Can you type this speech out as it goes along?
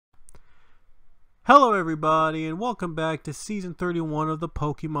Hello everybody and welcome back to Season 31 of the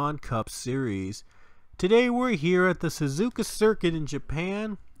Pokemon Cup series. Today we're here at the Suzuka Circuit in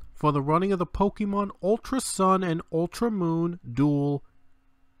Japan for the running of the Pokemon Ultra Sun and Ultra Moon Duel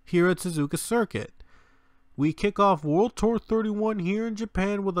here at Suzuka Circuit. We kick off World Tour 31 here in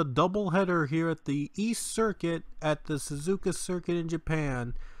Japan with a double header here at the East Circuit at the Suzuka Circuit in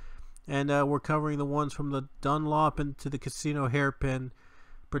Japan. And we're covering the ones from the Dunlop into the Casino Hairpin.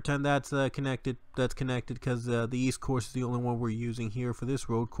 Pretend that's connected because the East Course is the only one we're using here for this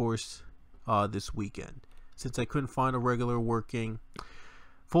road course this weekend, since I couldn't find a regular working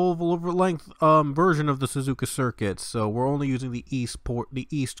full length version of the Suzuka Circuit, so we're only using the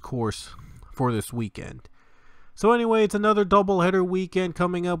East Course for this weekend. So anyway, it's another doubleheader weekend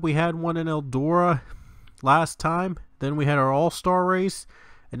coming up. We had one in Eldora last time, then we had our All-Star race,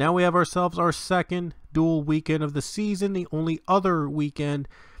 and now we have ourselves our second dual weekend of the season, the only other weekend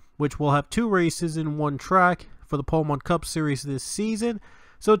which will have two races in one track for the Pokemon Cup series this season.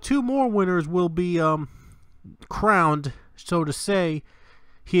 So two more winners will be crowned, so to say,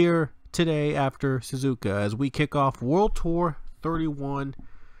 here today after Suzuka as we kick off World Tour 31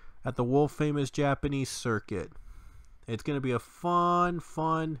 at the world famous Japanese circuit. It's going to be a fun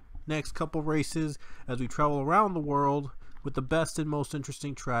next couple races as we travel around the world with the best and most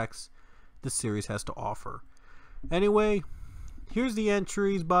interesting tracks the series has to offer. Anyway, here's the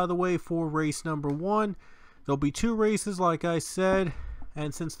entries, by the way, for race number 1. There'll be two races, like I said,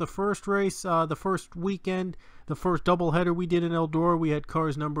 and since the first race, the first weekend, the first doubleheader we did in Eldora, we had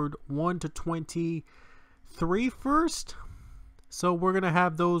cars numbered 1 to 23 first. So we're going to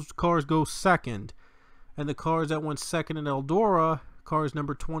have those cars go second. And the cars that went second in Eldora, cars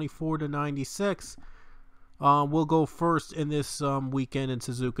number 24 to 96, will go first in this weekend in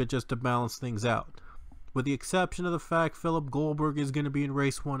Suzuka just to balance things out. With the exception of the fact Philip Goldberg is going to be in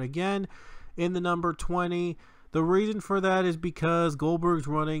race 1 again in the number 20. The reason for that is because Goldberg's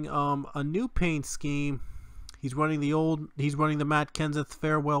running a new paint scheme. He's running the Matt Kenseth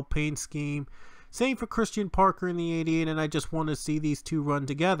farewell paint scheme. Same for Christian Parker in the 88, and I just want to see these two run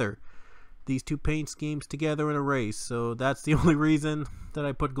together. These two paint schemes together in a race. So that's the only reason that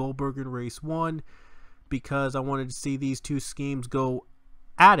I put Goldberg in race 1. Because I wanted to see these two schemes go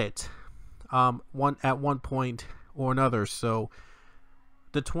at it at one point or another. So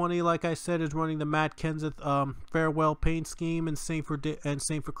the 20, like I said, is running the Matt Kenseth farewell paint scheme, and same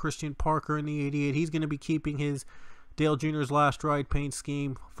for Christian Parker in the 88. He's going to be keeping his Dale Jr.'s last ride paint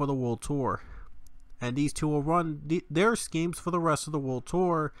scheme for the World Tour, and these two will run their schemes for the rest of the World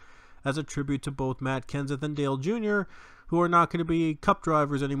Tour as a tribute to both Matt Kenseth and Dale Jr., who are not going to be Cup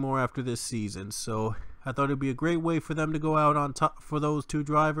drivers anymore after this season. So I thought it would be a great way for them to go out on top for those two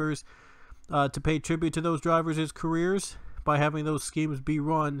drivers, to pay tribute to those drivers' careers by having those schemes be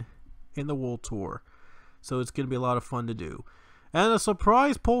run in the World Tour. So it's going to be a lot of fun to do. And a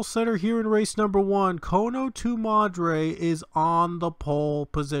surprise pole setter here in race number 1, Kono to Madre, is on the pole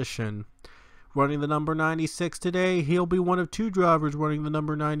position. Running the number 96 today. He'll be one of two drivers running the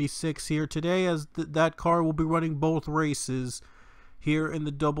number 96 here today, as that car will be running both races here in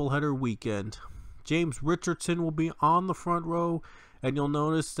the doubleheader weekend. James Richardson will be on the front row, and you'll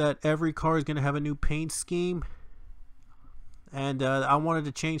notice that every car is going to have a new paint scheme. And I wanted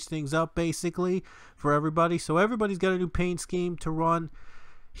to change things up basically for everybody. So everybody's got a new paint scheme to run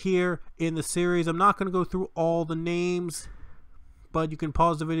here in the series. I'm not going to go through all the names, but you can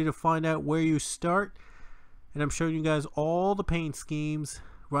pause the video to find out where you start. And I'm showing you guys all the paint schemes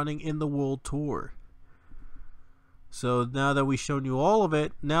running in the World Tour. So now that we've shown you all of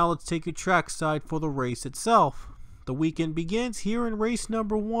it, now let's take you trackside for the race itself. The weekend begins here in race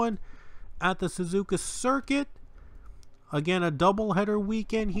number 1 at the Suzuka Circuit. Again, a doubleheader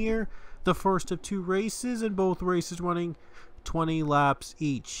weekend here. The first of two races, and both races running 20 laps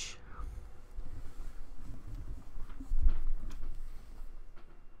each.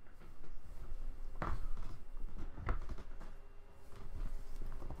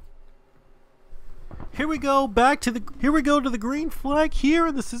 Here we go to the green flag here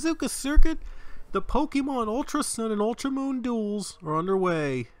in the Suzuka Circuit. The Pokemon Ultra Sun and Ultra Moon duels are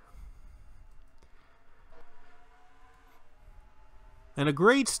underway. And a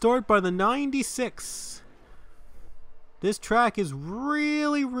great start by the 96. This track is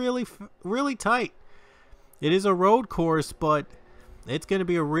really tight. It is a road course, but it's going to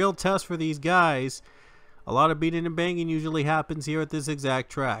be a real test for these guys. A lot of beating and banging usually happens here at this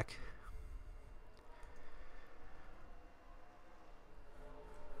exact track.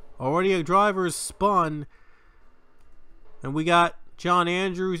 Already a driver's spun, and we got John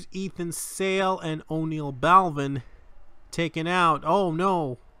Andrews, Ethan Sale, and O'Neal Balvin taken out. Oh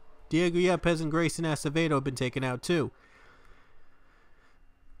no, Diego Yepes and Grayson Acevedo have been taken out too.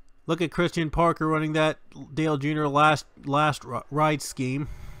 Look at Christian Parker running that Dale Jr. last ride scheme.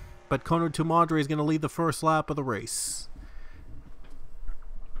 But Kono Tumadre is going to lead the first lap of the race.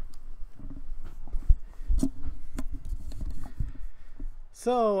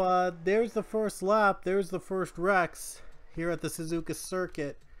 So, there's the first lap. There's the first wrecks here at the Suzuka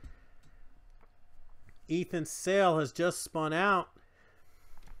circuit. Ethan Sale has just spun out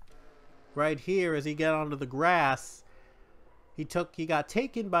right here as he got onto the grass. He got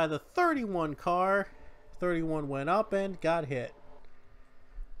taken by the 31 car. 31 went up and got hit.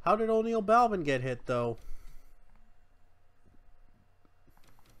 How did O'Neal Balvin get hit though?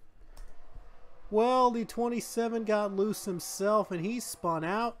 Well, the 27 got loose himself and he spun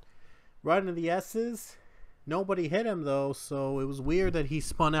out right into the S's. Nobody hit him though, so it was weird that he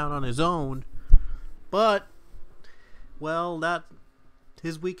spun out on his own. But, well,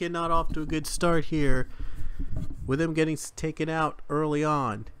 his weekend not off to a good start here with him getting taken out early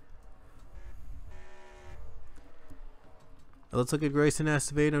on. Let's look at Grayson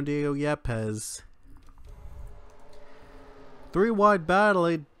Acevedo and Diego Yepes. 3-wide battle.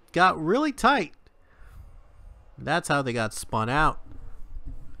 It got really tight. That's how they got spun out.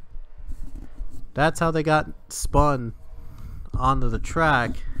 That's how they got spun onto the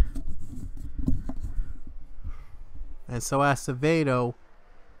track. And so Acevedo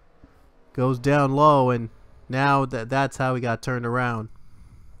goes down low, and now that's how he got turned around.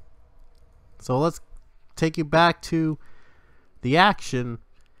 So let's take you back to the action.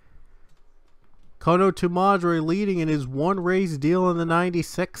 Kono Tumadre leading in his one race deal in the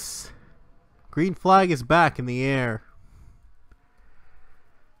 96. Green flag is back in the air.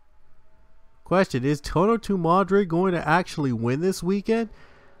 Question, is Kono Tumadre going to actually win this weekend?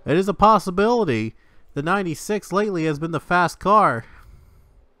 It is a possibility. The 96 lately has been the fast car.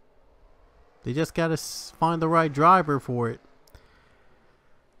 They just got to find the right driver for it.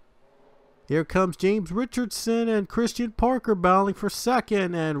 Here comes James Richardson and Christian Parker battling for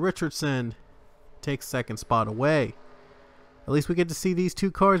second, and Richardson takes second spot away. At least we get to see these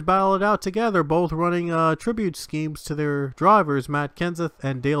two cars battle it out together, both running tribute schemes to their drivers, Matt Kenseth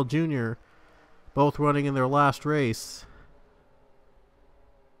and Dale Jr., both running in their last race.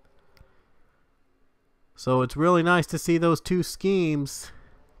 So it's really nice to see those two schemes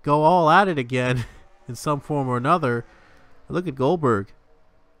go all at it again in some form or another. Look at Goldberg.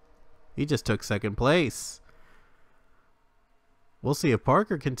 He just took second place. We'll see if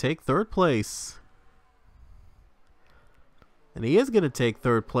Parker can take third place. And he is going to take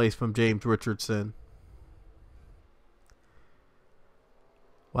third place from James Richardson.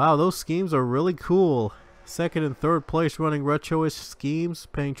 Wow, those schemes are really cool. Second and third place running retro-ish schemes,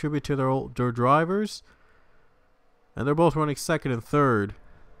 paying tribute to their drivers. And they're both running second and third.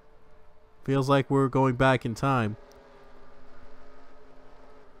 Feels like we're going back in time.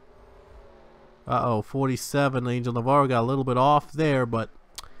 Uh-oh, 47. Angel Navarro got a little bit off there, but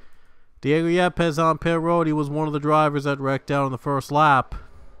Diego Yepes on pit road. He was one of the drivers that wrecked out on the first lap.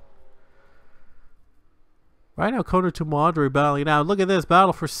 Right now, Kono Tumadre battling out. Look at this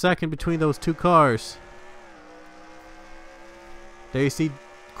battle for second between those two cars. There you see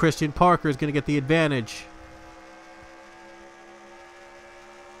Christian Parker is going to get the advantage.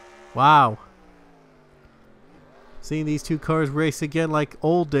 Wow. Seeing these two cars race again like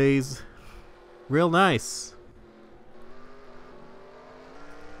old days. Real nice.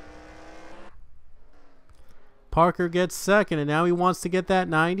 Parker gets second, and now he wants to get that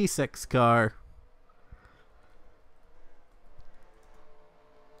 96 car.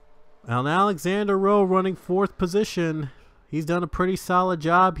 And Alexander Rowe running fourth position. He's done a pretty solid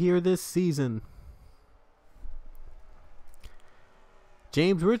job here this season.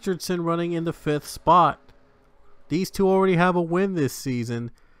 James Richardson running in the fifth spot. These two already have a win this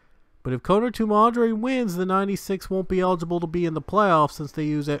season. But if Kono Tumadre wins, the 96 won't be eligible to be in the playoffs since they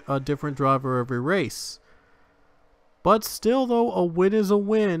use a different driver every race. But still, though, a win is a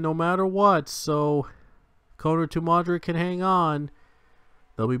win no matter what. So Kono Tumadre can hang on.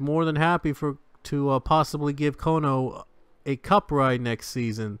 They'll be more than happy to possibly give Kono a cup ride next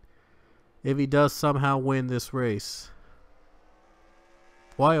season if he does somehow win this race.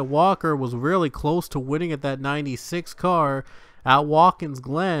 Wyatt Walker was really close to winning at that 96 car at Watkins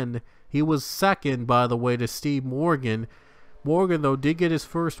Glen. He was second, by the way, to Steve Morgan. Morgan, though, did get his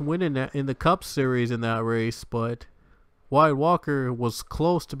first win in the Cup Series in that race, but Wyatt Walker was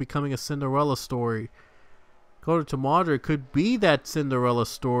close to becoming a Cinderella story. Kono Tumadre could be that Cinderella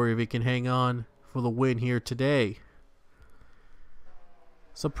story if he can hang on for the win here today.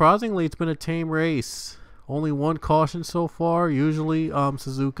 Surprisingly, it's been a tame race. Only one caution so far. Usually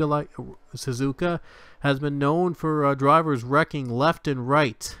Suzuka has been known for drivers wrecking left and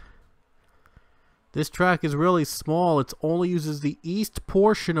right. This track is really small. It only uses the east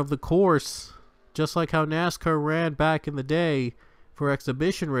portion of the course, just like how NASCAR ran back in the day for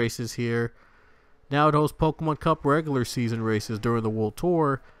exhibition races here. Now it hosts Pokemon Cup regular season races during the World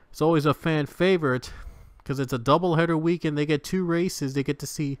Tour. It's always a fan favorite because it's a doubleheader weekend. They get 2 races. They get to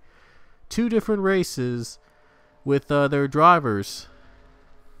see 2 different races with their drivers.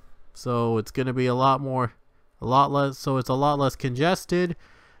 So it's going to be a lot less. So it's a lot less congested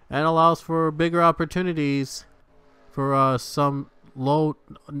and allows for bigger opportunities for some low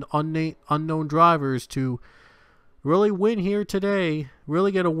unknown drivers to really win here today.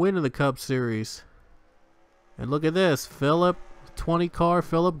 Really get a win in the Cup Series. And look at this, 20 car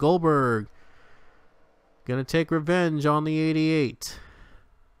Philip Goldberg gonna take revenge on the 88.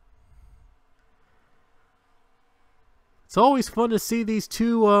 It's always fun to see these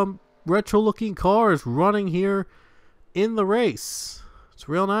 2 retro looking cars running here in the race. It's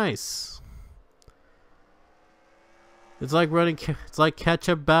real nice. It's like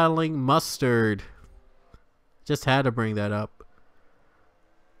ketchup battling mustard. Just had to bring that up.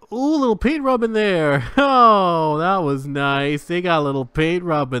 Ooh, little paint rub in there. Oh, that was nice. They got a little paint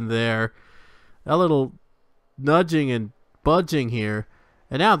rub in there. A little nudging and budging here.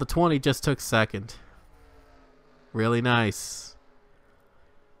 And now the 20 just took second. Really nice.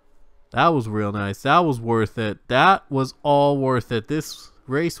 That was real nice. That was worth it. That was all worth it. This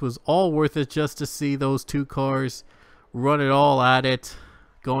race was all worth it just to see those 2 cars run it all at it.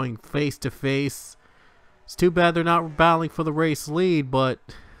 Going face to face. It's too bad they're not battling for the race lead, but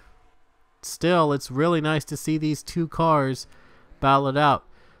still, it's really nice to see these 2 cars battle it out.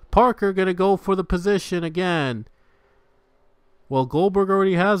 Parker gonna go for the position again. Well, Goldberg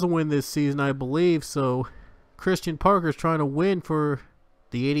already has a win this season, I believe, so Christian Parker's trying to win for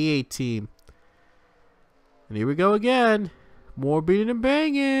the 88 team. And here we go again. More beating and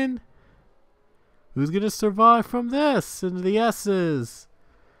banging. Who's gonna survive from this into the S's?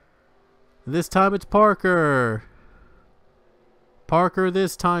 This time it's Parker. Parker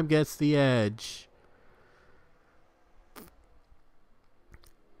this time gets the edge.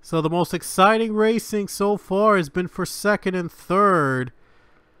 So the most exciting racing so far has been for 2nd and 3rd.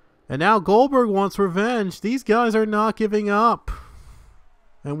 And now Goldberg wants revenge. These guys are not giving up.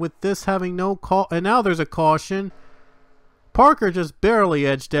 And with this having no call, and now there's a caution. Parker just barely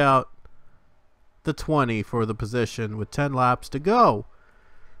edged out the 20 for the position with 10 laps to go.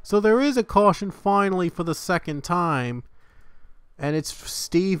 So there is a caution finally for the 2nd time. And it's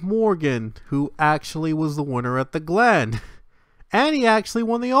Steve Morgan, who actually was the winner at the Glen. And he actually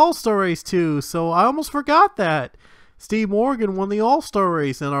won the All-Star race too. So I almost forgot that. Steve Morgan won the All-Star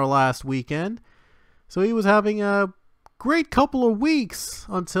race in our last weekend. So he was having a great couple of weeks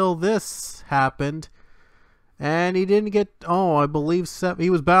until this happened. And he didn't get, I believe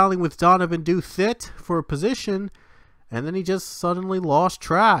he was battling with Donovan Duthit for a position. And then he just suddenly lost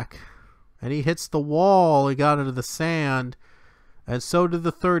track. And he hits the wall. He got into the sand. And so did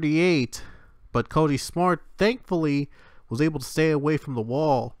the 38. But Cody Smart, thankfully, was able to stay away from the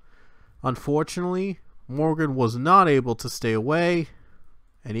wall. Unfortunately, Morgan was not able to stay away.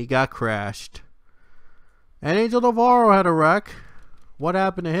 And he got crashed. And Angel Navarro had a wreck. What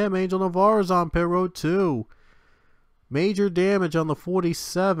happened to him? Angel Navarro's on pit road too. Major damage on the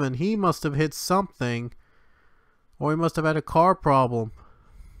 47. He must have hit something. Or he must have had a car problem.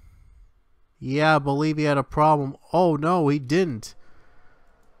 Yeah, I believe he had a problem. Oh, no, he didn't.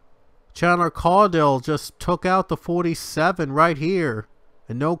 Chandler Caudill just took out the 47 right here.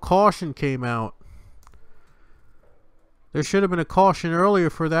 And no caution came out. There should have been a caution earlier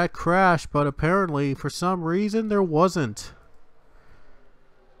for that crash, but apparently, for some reason, there wasn't.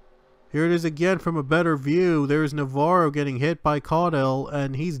 Here it is again from a better view. There's Navarro getting hit by Caudill,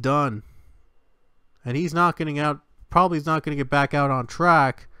 and he's done. And he's not getting out, probably is not going to get back out on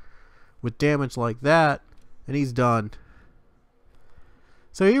track with damage like that, and he's done.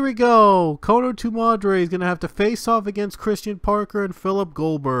 So here we go. Kono Tumadre is going to have to face off against Christian Parker and Philip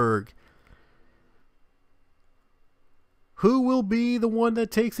Goldberg. Who will be the one that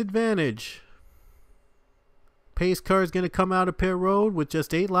takes advantage? Pace car is going to come out of pit road with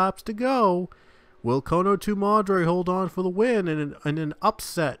just 8 laps to go. Will Kono Tumadre hold on for the win in an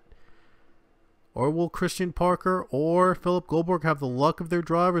upset? Or will Christian Parker or Philip Goldberg have the luck of their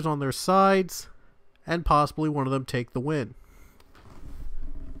drivers on their sides and possibly one of them take the win?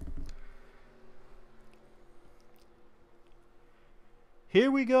 Here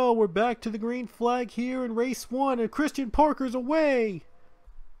we go. We're back to the green flag here in race 1, and Christian Parker's away.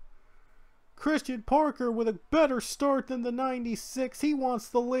 Christian Parker with a better start than the 96. He wants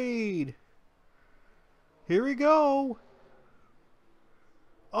the lead. Here we go.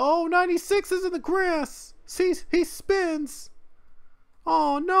 Oh, 96 is in the grass. He spins.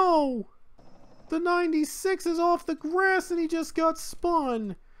 Oh, no. The 96 is off the grass and he just got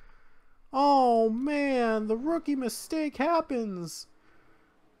spun. Oh, man. The rookie mistake happens.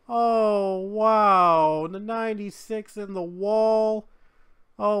 Oh, wow. The 96 in the wall.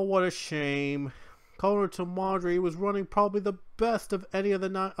 Oh, what a shame. Conor Tomadre was running probably the best of any of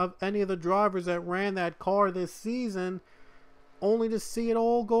the drivers that ran that car this season, only to see it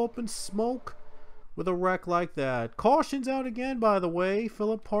all go up in smoke with a wreck like that. Cautions out again, by the way.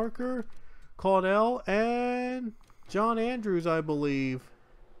 Philip Parker, Caudell, and John Andrews, I believe.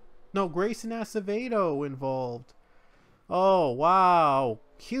 No, Grayson Acevedo involved. Oh, wow.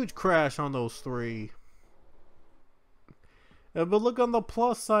 Huge crash on those three. But look on the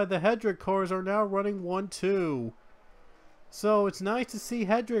plus side, the Hedrick cars are now running 1-2. So it's nice to see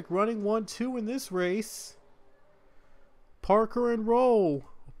Hedrick running 1-2 in this race. Parker and Rowe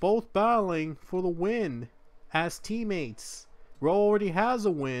both battling for the win as teammates. Rowe already has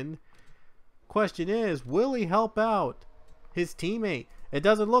a win. Question is, will he help out his teammate? It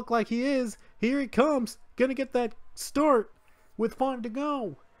doesn't look like he is. Here he comes. Gonna get that start with 5 to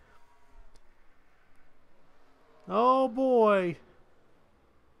go. Oh boy.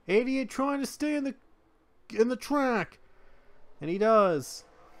 88 trying to stay in the track. And he does.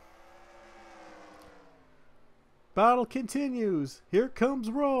 Battle continues. Here comes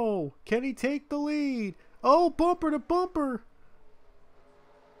Rowe. Can he take the lead? Oh, bumper to bumper.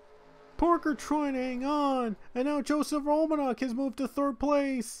 Parker trying to hang on. And now Joseph Romanuk has moved to 3rd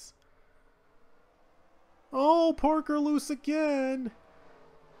place. Oh, Parker loose again.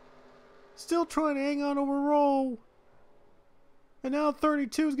 Still trying to hang on over Rowe. And now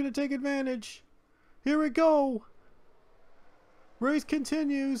 32 is going to take advantage. Here we go. Race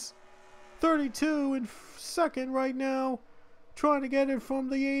continues. 32 in 2nd right now. Trying to get it from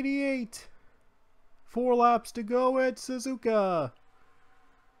the 88. 4 laps to go at Suzuka.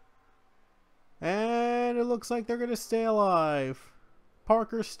 And it looks like they're going to stay alive.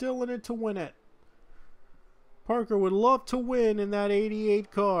 Parker's still in it to win it. Parker would love to win in that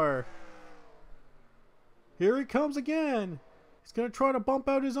 88 car. Here he comes again. He's going to try to bump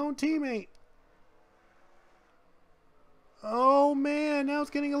out his own teammate. Oh man, now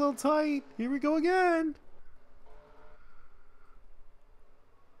it's getting a little tight. Here we go again.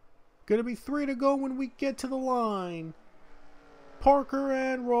 Gonna be 3 to go when we get to the line. Parker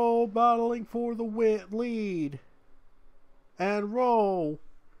and Rowe battling for the lead. And Rowe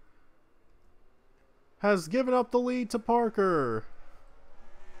has given up the lead to Parker.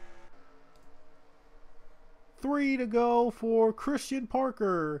 3 to go for Christian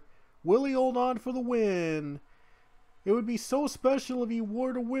Parker. Will he hold on for the win? It would be so special if he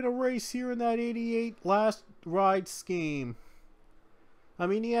were to win a race here in that 88 last ride scheme. I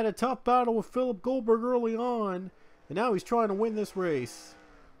mean, he had a tough battle with Philip Goldberg early on, and now he's trying to win this race.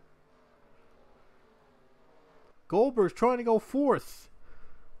 Goldberg's trying to go 4th.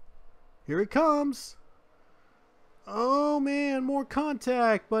 Here he comes. Oh man, more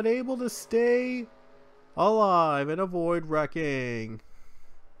contact, but able to stay alive and avoid wrecking.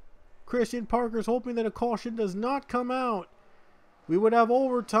 Christian Parker's hoping that a caution does not come out. We would have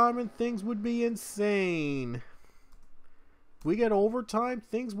overtime and things would be insane. If we get overtime,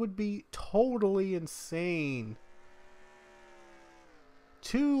 things would be totally insane.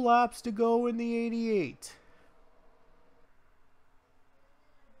 2 laps to go in the 88.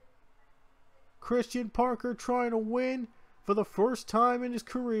 Christian Parker trying to win for the first time in his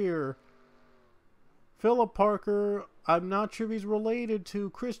career. Philip Parker, I'm not sure if he's related to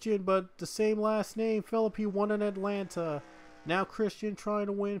Christian, but the same last name. Philip, he won in Atlanta. Now Christian trying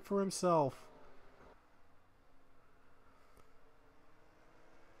to win for himself.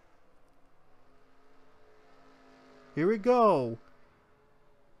 Here we go.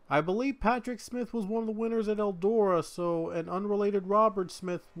 I believe Patrick Smith was one of the winners at Eldora, so an unrelated Robert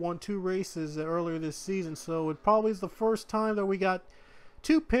Smith won 2 races earlier this season, so it probably is the first time that we got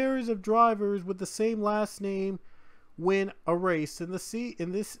 2 pairs of drivers with the same last name win a race in this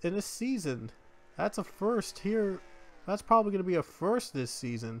season. That's a first here. That's probably going to be a first this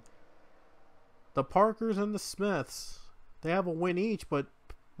season. The Parkers and the Smiths, they have a win each, but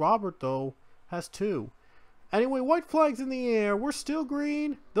Robert though has 2. Anyway, white flags in the air. We're still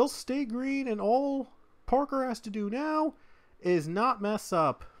green. They'll stay green, and all Parker has to do now is not mess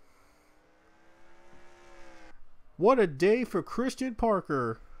up. What a day for Christian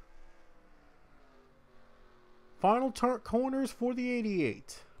Parker. Final corners for the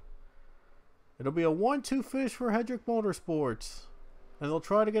 88. It'll be a 1-2 finish for Hedrick Motorsports. And they'll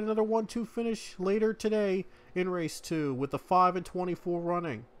try to get another 1-2 finish later today in race 2 with the 5 and 24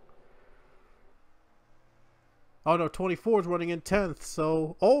 running. Oh no, 24 is running in 10th,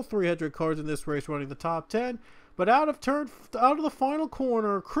 so all 3 Hedrick cars in this race running the top 10. But out of the final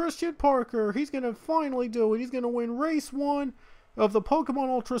corner, Christian Parker, he's going to finally do it. He's going to win race 1 of the Pokemon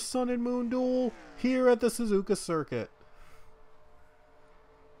Ultra Sun and Moon Duel here at the Suzuka circuit.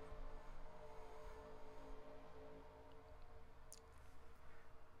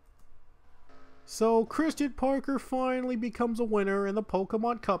 So Christian Parker finally becomes a winner in the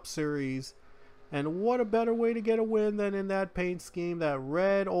Pokemon Cup Series. And what a better way to get a win than in that paint scheme, that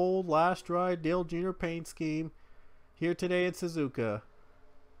red old last ride Dale Jr. paint scheme here today at Suzuka.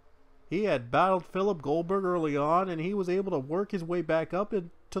 He had battled Philip Goldberg early on, and he was able to work his way back up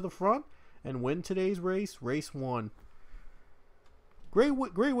into the front and win today's race, race 1. Great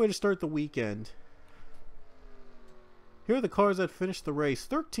way to start the weekend. Here are the cars that finished the race.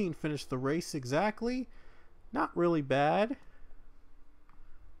 13 finished the race exactly. Not really bad.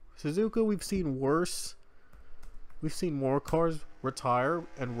 Suzuka, we've seen worse. We've seen more cars retire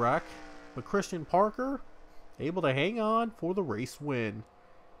and wreck. But Christian Parker, able to hang on for the race win.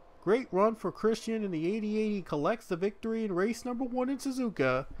 Great run for Christian in the 88. He collects the victory in race number 1 in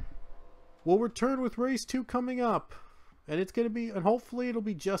Suzuka. We'll return with race 2 coming up. And it's going to be, and hopefully it'll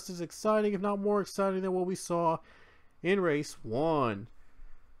be just as exciting, if not more exciting than what we saw in race 1.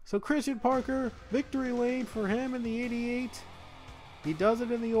 So Christian Parker, victory lane for him in the 88. He does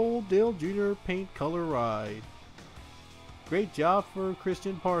it in the old Dale Jr. paint color ride. Great job for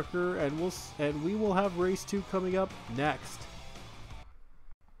Christian Parker, and we will have race 2 coming up next.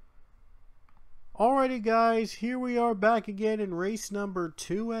 Alrighty guys, here we are back again in race number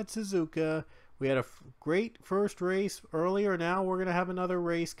 2 at Suzuka. We had a great first race earlier. Now we're going to have another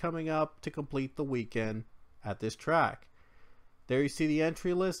race coming up to complete the weekend at this track. There you see the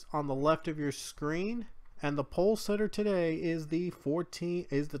entry list on the left of your screen, and the pole setter today is the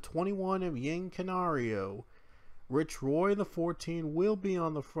 21 of Yin Canario. Rich Roy, the 14, will be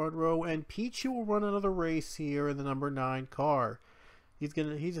on the front row, and Peachy will run another race here in the number 9 car.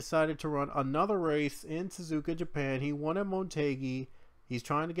 He's decided to run another race in Suzuka, Japan. He won at Motegi. He's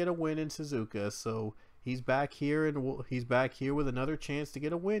trying to get a win in Suzuka, so he's back here, and he's back here with another chance to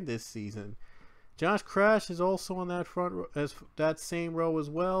get a win this season. Josh Crash is also on that that same row as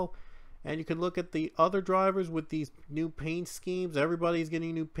well. And you can look at the other drivers with these new paint schemes. Everybody's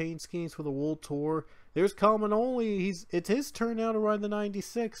getting new paint schemes for the World Tour. There's Kalmanoli. It's his turn now to ride the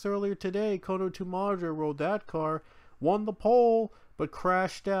 96. Earlier today, Kono Tumaja rode that car, won the pole, but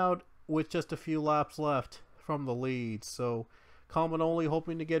crashed out with just a few laps left from the lead. So Kalmanoli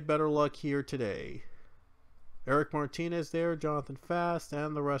hoping to get better luck here today. Eric Martinez there, Jonathan Fast,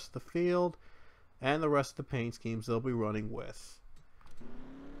 and the rest of the field. And the rest of the paint schemes they'll be running with.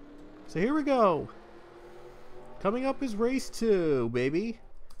 So here we go. Coming up is race 2, baby.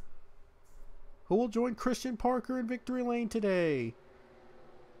 Who will join Christian Parker in victory lane today?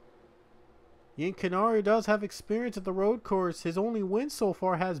 Yin Canario does have experience at the road course. His only win so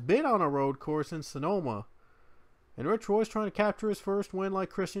far has been on a road course in Sonoma. And Rich Roy's trying to capture his first win like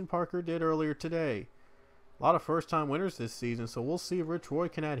Christian Parker did earlier today. A lot of first-time winners this season, so we'll see if Rich Roy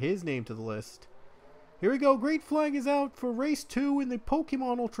can add his name to the list. Here we go. Great flag is out for race 2 in the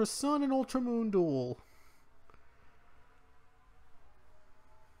Pokemon Ultra Sun and Ultra Moon Duel.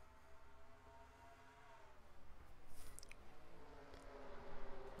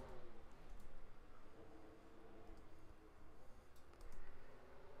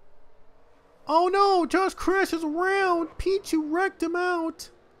 Oh no! Josh crashes around! Pichu wrecked him out!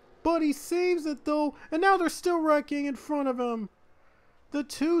 But he saves it though, and now they're still wrecking in front of him. The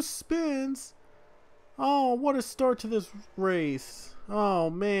 2 spins. Oh, what a start to this race. Oh,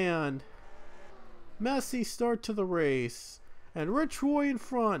 man. Messy start to the race. And Rich Roy in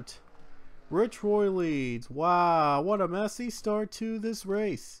front. Rich Roy leads. Wow, what a messy start to this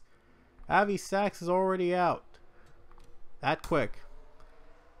race. Avi Sachs is already out. That quick.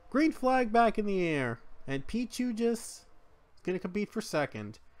 Green flag back in the air. And Pichu just is going to compete for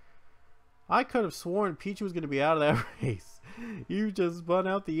second. I could have sworn Pichu was going to be out of that race. You just spun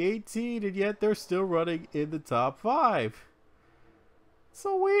out the 18, and yet they're still running in the top 5.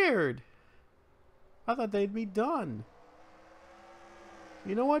 So weird. I thought they'd be done.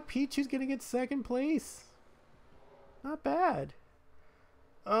 You know what? Pichu's going to get second place. Not bad.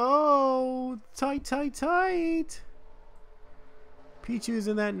 Oh, tight. Pichu's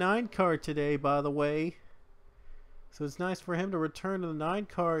in that 9 car today, by the way. So it's nice for him to return to the 9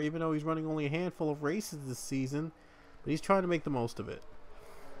 car, even though he's running only a handful of races this season. But he's trying to make the most of it.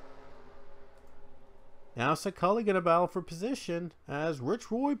 Now Scully gonna battle for position as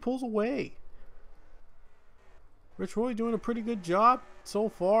Rich Roy pulls away. Rich Roy doing a pretty good job so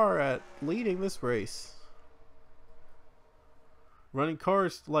far at leading this race. Running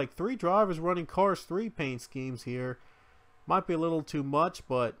cars, like 3 drivers running cars 3 paint schemes here. Might be a little too much,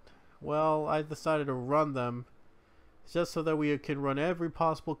 but, well, I decided to run them just so that we can run every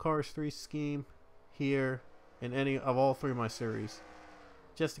possible cars 3 scheme here in any of all 3 of my series.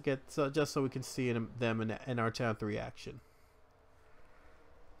 Just to get, just so we can see them in our Town 3 action.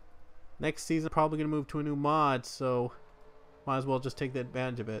 Next season, probably going to move to a new mod, so might as well just take the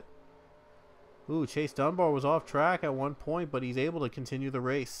advantage of it. Ooh, Chase Dunbar was off track at one point, but he's able to continue the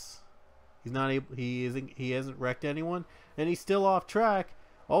race. He's not able. He hasn't wrecked anyone, and he's still off track.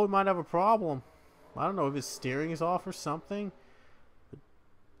 Oh, we might have a problem. I don't know if his steering is off or something. But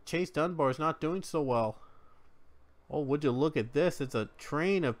Chase Dunbar is not doing so well. Oh, would you look at this? It's a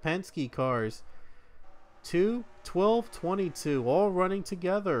train of Penske cars. 2, 12, 22, all running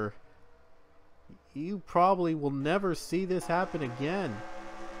together. You probably will never see this happen again.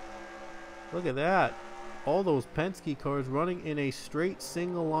 Look at that. All those Penske cars running in a straight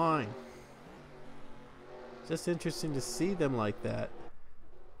single line. Just interesting to see them like that.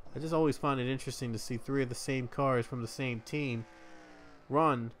 I just always find it interesting to see 3 of the same cars from the same team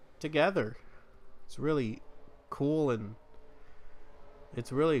run together. It's really cool, and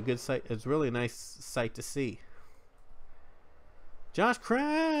it's really a good sight. It's really a nice sight to see. Josh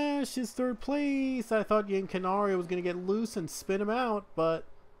Crash is 3rd place. I thought Ian Canario was going to get loose and spin him out, but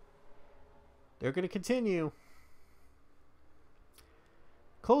they're going to continue.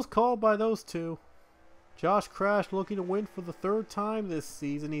 Close call by those 2. Josh Crash looking to win for the 3rd time this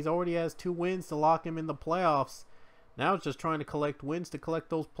season. He's already has 2 wins to lock him in the playoffs. Now it's just trying to collect wins to collect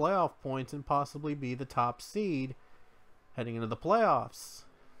those playoff points and possibly be the top seed heading into the playoffs.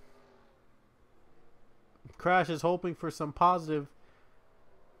 Crash is hoping for some positive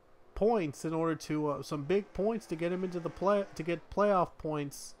points in order to some big points to get him into the playoff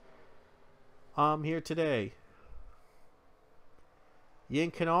points here today. Ian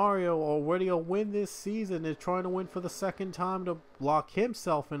Canario, already a win this season, is trying to win for the 2nd time to lock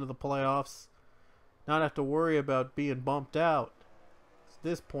himself into the playoffs. Not have to worry about being bumped out. At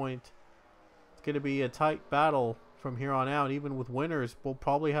this point, it's going to be a tight battle from here on out. Even with winners, we'll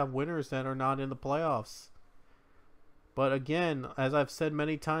probably have winners that are not in the playoffs. But again, as I've said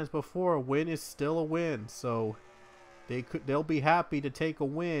many times before, a win is still a win. So they'll be happy to take a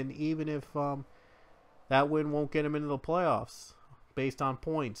win, even if that win won't get them into the playoffs based on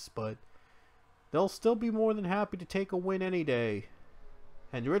points. But they'll still be more than happy to take a win any day.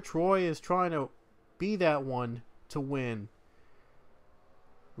 And Rich Roy is trying to be that one to win.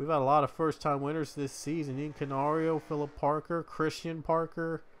 We've had a lot of first-time winners this season. Ian Canario, Philip Parker, Christian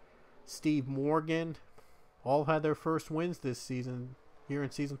Parker, Steve Morgan, all had their first wins this season here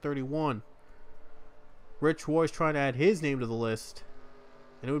in season 31. Rich Roy's trying to add his name to the list,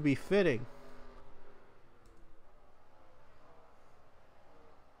 and it would be fitting.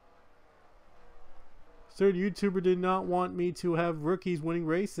 Certain YouTuber did not want me to have rookies winning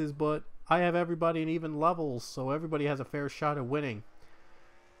races, but I have everybody in even levels, so everybody has a fair shot at winning.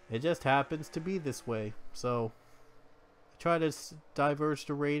 It just happens to be this way. So I try to diverge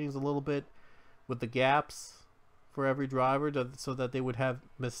the ratings a little bit with the gaps for every driver, so that they would have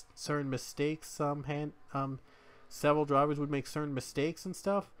certain mistakes. Several drivers would make certain mistakes and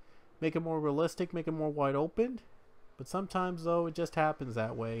stuff. Make it more realistic, make it more wide open. But sometimes, though, it just happens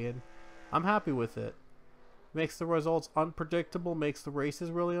that way, and I'm happy with it. Makes the results unpredictable, makes the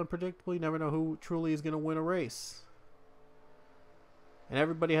races really unpredictable. You never know who truly is going to win a race. And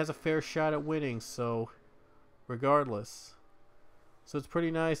everybody has a fair shot at winning, so regardless. So it's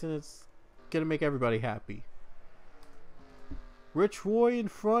pretty nice, and it's going to make everybody happy. Rich Roy in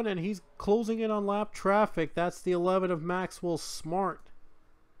front, and he's closing in on lap traffic. That's the 11 of Maxwell Smart.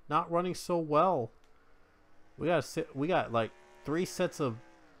 Not running so well. We got like 3 sets of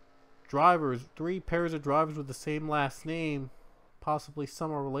drivers, 3 pairs of drivers with the same last name. Possibly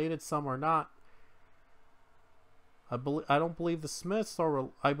some are related, some are not. I don't believe the Smiths are.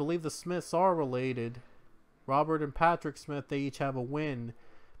 I believe the Smiths are related. Robert and Patrick Smith, they each have a win.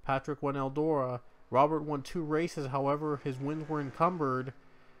 Patrick won Eldora. Robert won 2 races. However, his wins were encumbered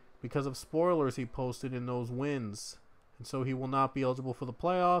because of spoilers he posted in those wins, and so he will not be eligible for the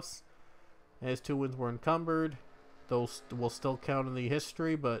playoffs. And his 2 wins were encumbered. Those will still count in the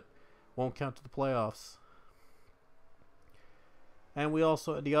history, but won't count to the playoffs. And we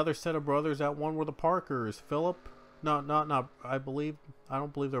also, the other set of brothers that won were the Parkers. Philip, I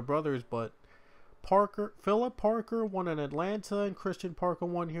don't believe they're brothers, but Philip Parker won in Atlanta, and Christian Parker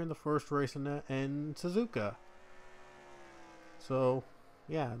won here in the first race in Suzuka. So,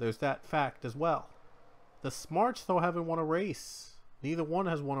 yeah, there's that fact as well. The Smarts, though, haven't won a race. Neither one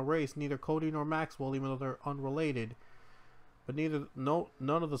has won a race. Neither Cody nor Maxwell, even though they're unrelated. But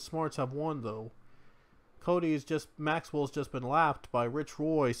none of the Smarts have won, though. Maxwell's just been lapped by Rich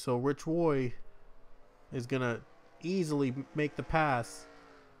Roy, so Rich Roy is gonna easily make the pass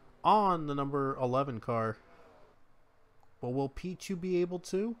on the number 11 car. But will Pichu be able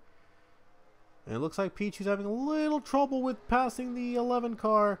to? And it looks like Pichu's having a little trouble with passing the 11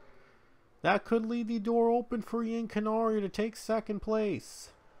 car. That could leave the door open for Ian Canario to take second place.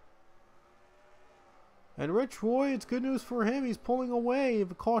 And Rich Roy, it's good news for him. He's pulling away. If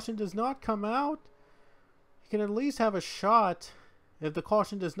the caution does not come out, he can at least have a shot. If the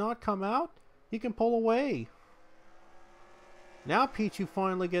caution does not come out, he can pull away. Now Pichu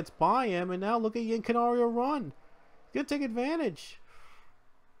finally gets by him, and now look at Ian Canario run. He's going to take advantage.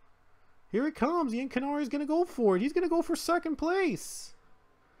 Here it comes. Ian Canario's going to go for it. He's going to go for second place.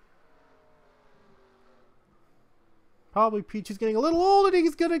 Probably Pichu's getting a little old, and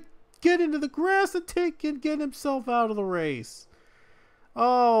he's going to get into the grass and get himself out of the race.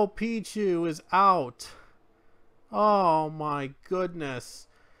 Oh, Pichu is out. Oh my goodness.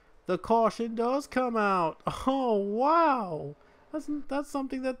 The caution does come out. Oh wow. That's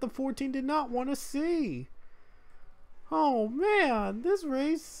something that the 14 did not want to see. Oh man, this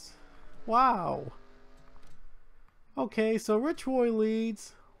race. Wow. Okay, so Rich Roy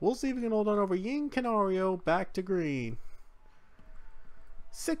leads. We'll see if we can hold on over Ian Canario back to green.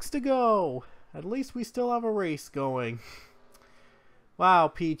 6 to go. At least we still have a race going.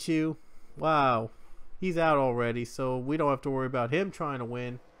 Wow, Pichu. Wow. He's out already, so we don't have to worry about him trying to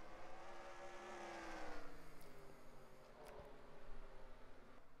win.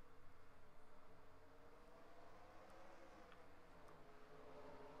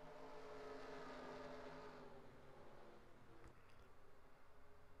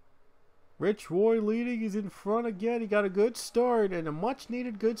 Rich Roy leading. He's in front again. He got a good start and a much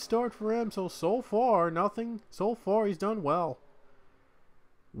needed good start for him. So far, nothing. So far, he's done well.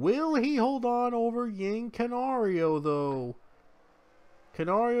 Will he hold on over Ian Canario, though?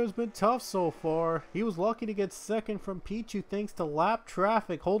 Canario's been tough so far. He was lucky to get second from Pichu thanks to lap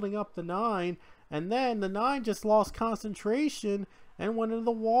traffic holding up the 9. And then the 9 just lost concentration and went into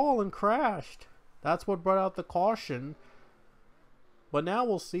the wall and crashed. That's what brought out the caution. But now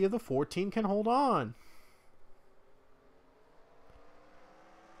we'll see if the 14 can hold on.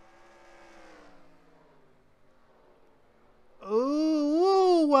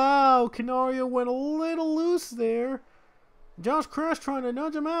 Ooh, wow. Canario went a little loose there. Josh Crash trying to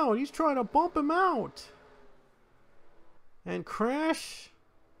nudge him out. He's trying to bump him out. And Crash,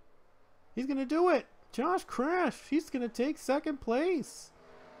 he's going to do it. Josh Crash, he's going to take second place.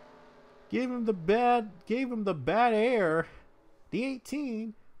 Gave him the bad air. The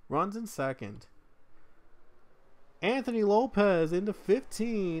 18 runs in second. Anthony Lopez into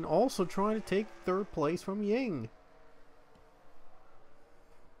 15, also trying to take third place from Ying.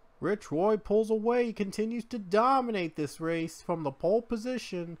 Rich Roy pulls away. He continues to dominate this race from the pole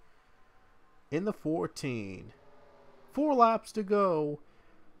position in the 14. 4 laps to go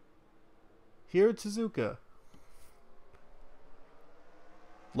here at Suzuka.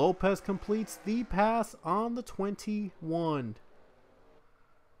 Lopez completes the pass on the 21.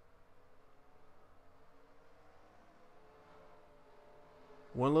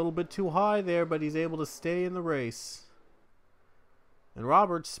 Went a little bit too high there, but he's able to stay in the race. And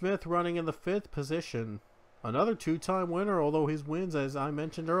Robert Smith running in the 5th position. Another 2-time winner, although his wins, as I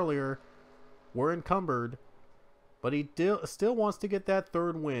mentioned earlier, were encumbered. But he still wants to get that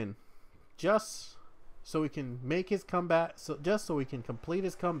 3rd win. Just so he can make his comeback, just so he can complete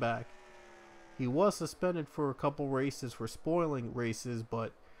his comeback. He was suspended for a couple races for spoiling races,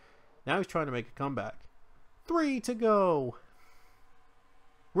 but now he's trying to make a comeback. 3 to go.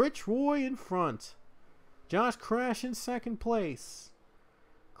 Rich Roy in front. Josh Crash in second place.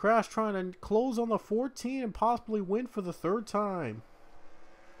 Crash trying to close on the 14 and possibly win for the 3rd time.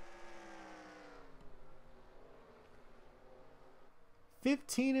 In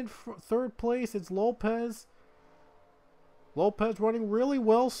 3rd place, it's Lopez. Lopez running really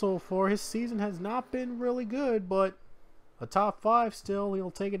well so far. His season has not been really good, but a top 5 still.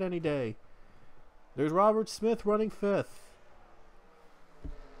 He'll take it any day. There's Robert Smith running 5th.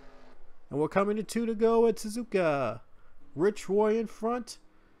 And we're coming to 2 to go at Suzuka. Rich Roy in front.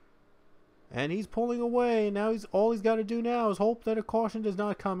 And he's pulling away. Now all he's got to do now is hope that a caution does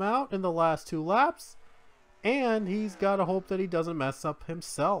not come out in the last 2 laps. And he's got to hope that he doesn't mess up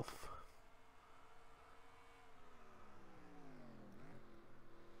himself.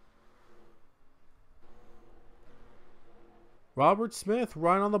 Robert Smith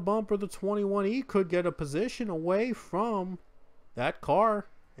right on the bumper. The 21E could get a position away from that car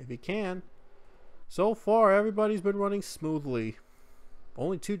if he can. So far, everybody's been running smoothly.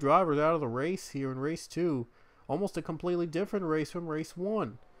 Only 2 drivers out of the race here in race 2. Almost a completely different race from race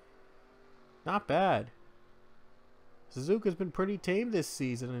 1. Not bad. Suzuka's been pretty tame this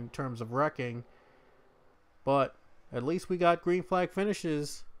season in terms of wrecking. But at least we got green flag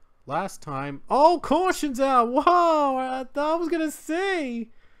finishes last time. Oh, caution's out. Whoa, I thought I was going to say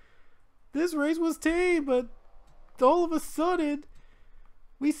this race was tame, but all of a sudden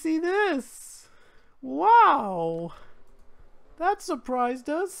we see this. Wow. That surprised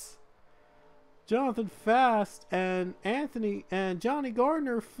us. Jonathan Fast and Johnny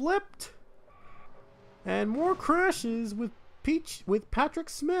Gardner flipped. And more crashes with Patrick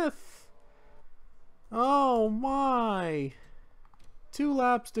Smith. Oh my. 2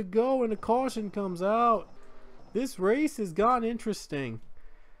 laps to go and a caution comes out. This race has gotten interesting.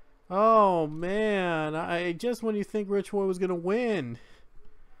 Oh man, just when you think Rich Roy was going to win,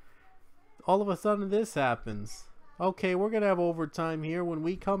 all of a sudden this happens. Okay, we're going to have overtime here. When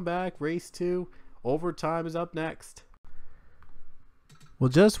we come back, race 2, overtime is up next. Well,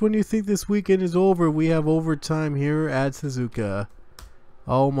 just when you think this weekend is over, we have overtime here at Suzuka.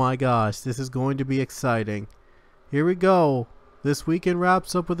 Oh my gosh, this is going to be exciting. Here we go. This weekend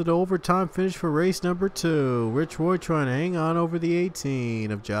wraps up with an overtime finish for race number 2. Rich Roy trying to hang on over the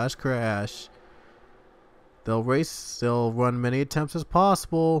 18 of Josh Crash. They'll run many attempts as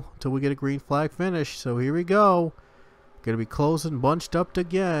possible until we get a green flag finish. So here we go. Going to be close and bunched up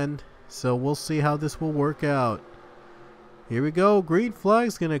again. So we'll see how this will work out. Here we go. Green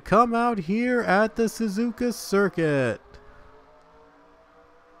flag's going to come out here at the Suzuka circuit.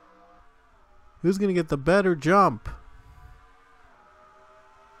 Who's going to get the better jump?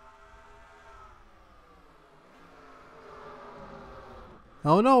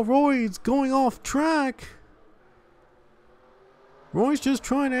 Oh no, Roy's going off track. Roy's just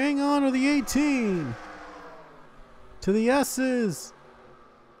trying to hang on to the 18. To the S's.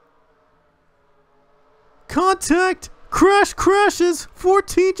 Contact! Crashes!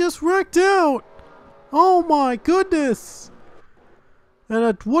 14 just wrecked out! Oh my goodness!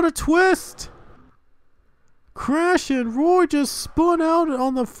 And what a twist! Crash and Roy just spun out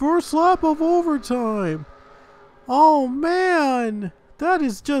on the first lap of overtime. Oh man! That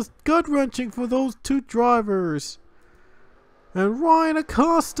is just gut-wrenching for those 2 drivers. And Ryan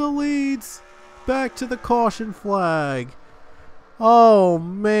Acosta leads back to the caution flag. Oh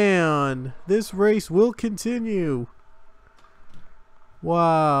man, this race will continue.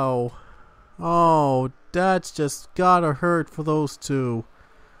 Wow. Oh, that's just gotta hurt for those 2.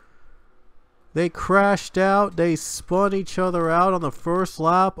 They crashed out. They spun each other out on the first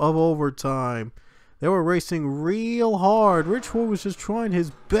lap of overtime. They were racing real hard. Rich Roy was just trying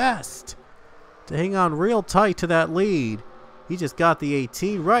his best to hang on real tight to that lead. He just got the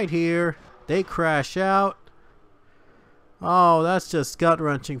 18 right here. They crash out. Oh, that's just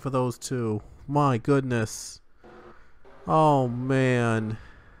gut-wrenching for those 2. My goodness. Oh man.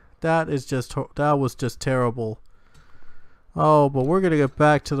 That was just terrible. Oh, but we're going to get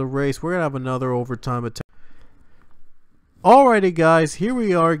back to the race. We're going to have another overtime attempt. Alrighty guys, here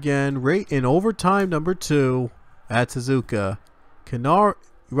we are again, in overtime number 2 at Suzuka.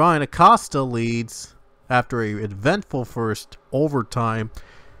 Ryan Acosta leads after an eventful first overtime.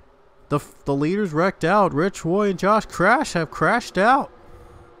 The leaders wrecked out. Rich Roy and Josh Crash have crashed out.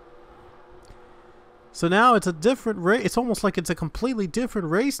 So now it's a different race. It's almost like it's a completely different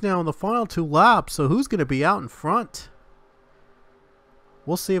race now in the final 2 laps. So who's going to be out in front?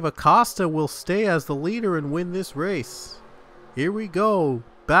 We'll see if Acosta will stay as the leader and win this race. Here we go.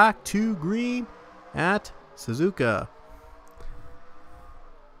 Back to green at Suzuka.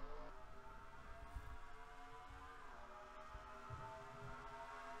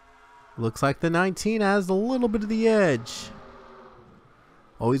 Looks like the 19 has a little bit of the edge.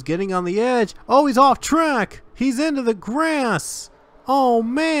 Oh, he's getting on the edge. Oh, he's off track. He's into the grass. Oh,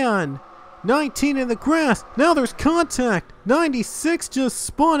 man. 19 in the grass. Now there's contact. 96 just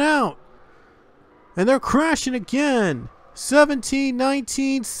spun out. And they're crashing again. 17,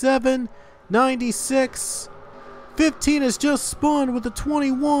 19, 7, 96. 15 has just spun with the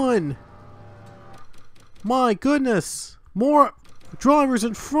 21. My goodness. More drivers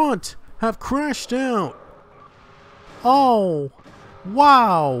in front have crashed out. Oh,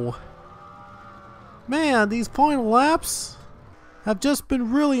 wow. Man, these final laps have just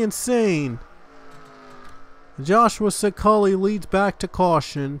been really insane. Joshua Sekali leads back to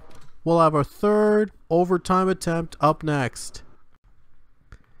caution. We'll have our 3rd overtime attempt up next.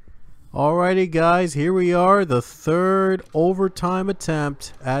 Alrighty guys, here we are, the third overtime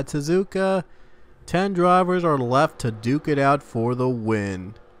attempt at Suzuka. 10 drivers are left to duke it out for the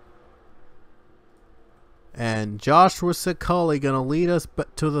win. And Joshua Sekali gonna lead us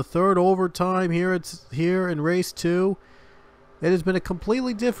to the third overtime here in race 2. It has been a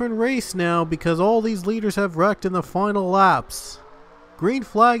completely different race now because all these leaders have wrecked in the final laps. Green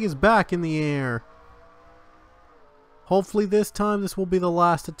flag is back in the air. Hopefully this time this will be the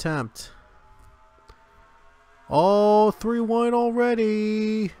last attempt. Oh, 3 wide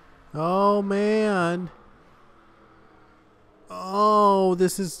already. Oh man. Oh,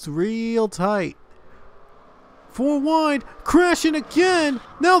 this is real tight. 4 wide, crashing again.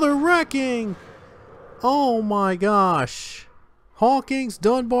 Now they're wrecking. Oh my gosh. Hawkins,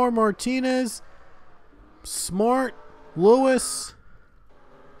 Dunbar, Martinez, Smart, Lewis.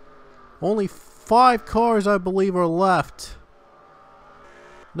 Only 5 cars, I believe, are left.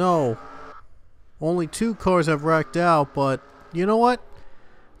 No. Only 2 cars have wrecked out, but you know what?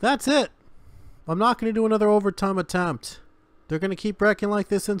 That's it. I'm not going to do another overtime attempt. They're going to keep wrecking like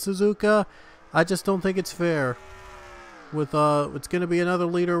this in Suzuka. I just don't think it's fair. With it's going to be another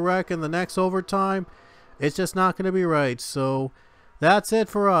leader wreck in the next overtime. It's just not going to be right. So that's it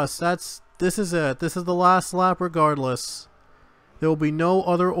for us. This is it. This is the last lap regardless. There will be no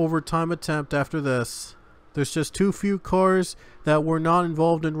other overtime attempt after this. There's just too few cars that were not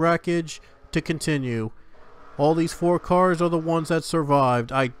involved in wreckage to continue. All these 4 cars are the ones that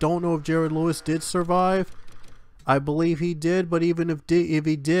survived. I don't know if Jared Lewis did survive. I believe he did, but even if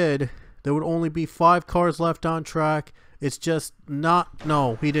he did, there would only be 5 cars left on track. It's just not...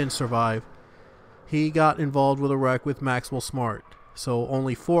 No, he didn't survive. He got involved with a wreck with Maxwell Smart. So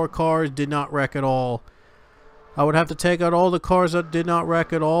only 4 cars did not wreck at all. I would have to take out all the cars that did not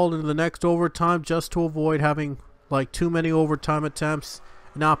wreck at all in the next overtime just to avoid having like too many overtime attempts.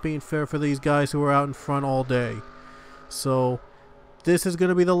 Not being fair for these guys who are out in front all day. So this is going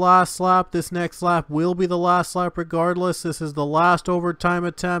to be the last lap. This next lap will be the last lap regardless. This is the last overtime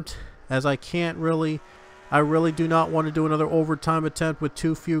attempt, as I really do not want to do another overtime attempt with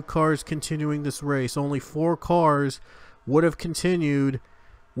too few cars continuing this race. Only 4 cars would have continued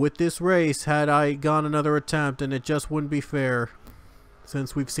with this race had I gone another attempt, and it just wouldn't be fair.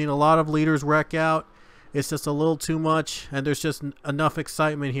 Since we've seen a lot of leaders wreck out, it's just a little too much, and there's just enough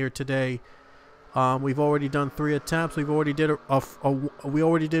excitement here today. We've already done 3 attempts. We've already did we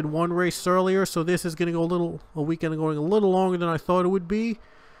already did 1 race earlier, so this is going to go a weekend going a little longer than I thought it would be.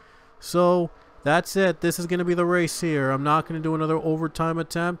 So that's it. This is going to be the race here. I'm not going to do another overtime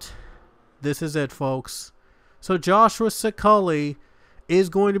attempt. This is it, folks. So Joshua Sekali is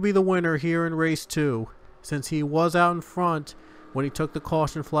going to be the winner here in race 2, since he was out in front when he took the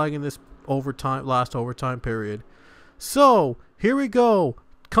caution flag in this last overtime period. So here we go,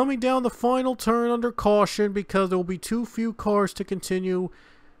 coming down the final turn under caution because there will be too few cars to continue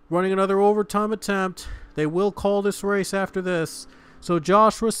running another overtime attempt. They will call this race after this. So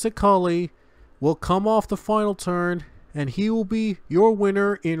Joshua Sekali will come off the final turn, and he will be your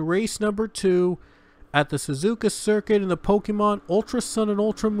winner in race number 2 at the Suzuka circuit in the Pokemon Ultra Sun and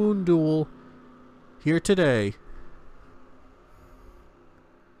Ultra Moon Duel here today.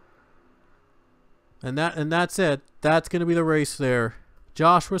 And that's it. That's going to be the race there.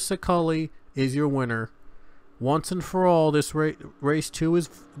 Joshua Sekali is your winner. Once and for all, this race 2 is,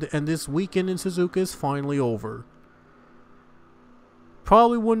 and this weekend in Suzuka is finally over.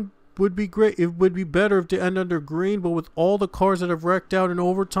 Probably would be great. It would be better if they end under green, but with all the cars that have wrecked out in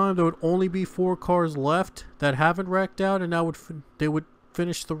overtime, there would only be 4 cars left that haven't wrecked out, and now they would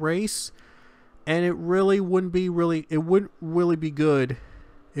finish the race. And it really wouldn't really be good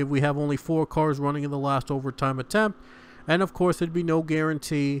if we have only 4 cars running in the last overtime attempt. And of course, there'd be no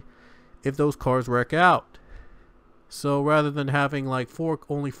guarantee if those cars wreck out. So rather than having like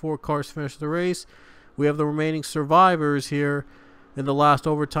only 4 cars finish the race, we have the remaining survivors here in the last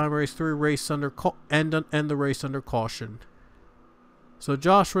overtime race 3 race under end the race under caution. So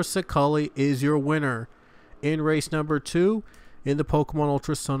Joshua Sekali is your winner in race number 2 in the Pokemon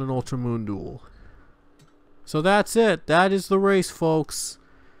Ultra Sun and Ultra Moon Duel. So that's it. That is the race, folks.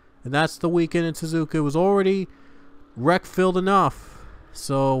 And that's the weekend in Suzuka. It was already wreck-filled enough.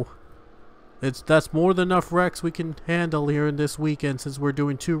 So that's more than enough wrecks we can handle here in this weekend, since we're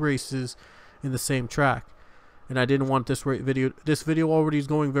doing 2 races in the same track. And I didn't want this video already is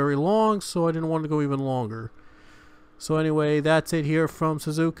going very long, so I didn't want to go even longer. So anyway, that's it here from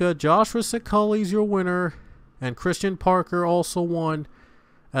Suzuka. Joshua Sekali is your winner, and Christian Parker also won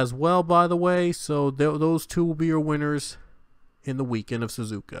as well, by the way. So those 2 will be your winners in the weekend of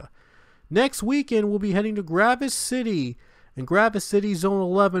Suzuka. Next weekend, we'll be heading to Gravis City And Gravis City Zone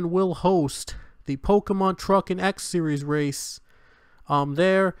 11 will host the Pokemon Truck and X Series race.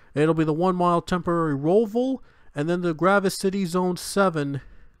 There, it'll be the 1 mile temporary roval, and then the Gravis City Zone 7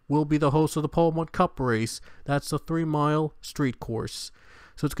 will be the host of the Pokemon Cup race. That's the 3 mile street course.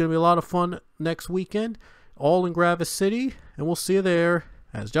 So it's going to be a lot of fun next weekend, all in Gravis City, and we'll see you there.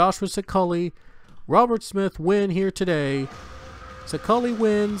 As Joshua Secully, Robert Smith win here today. Secully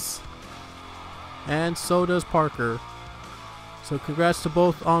wins, and so does Parker. So congrats to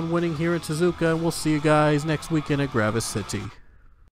both on winning here in Suzuka, and we'll see you guys next weekend at Gravis City.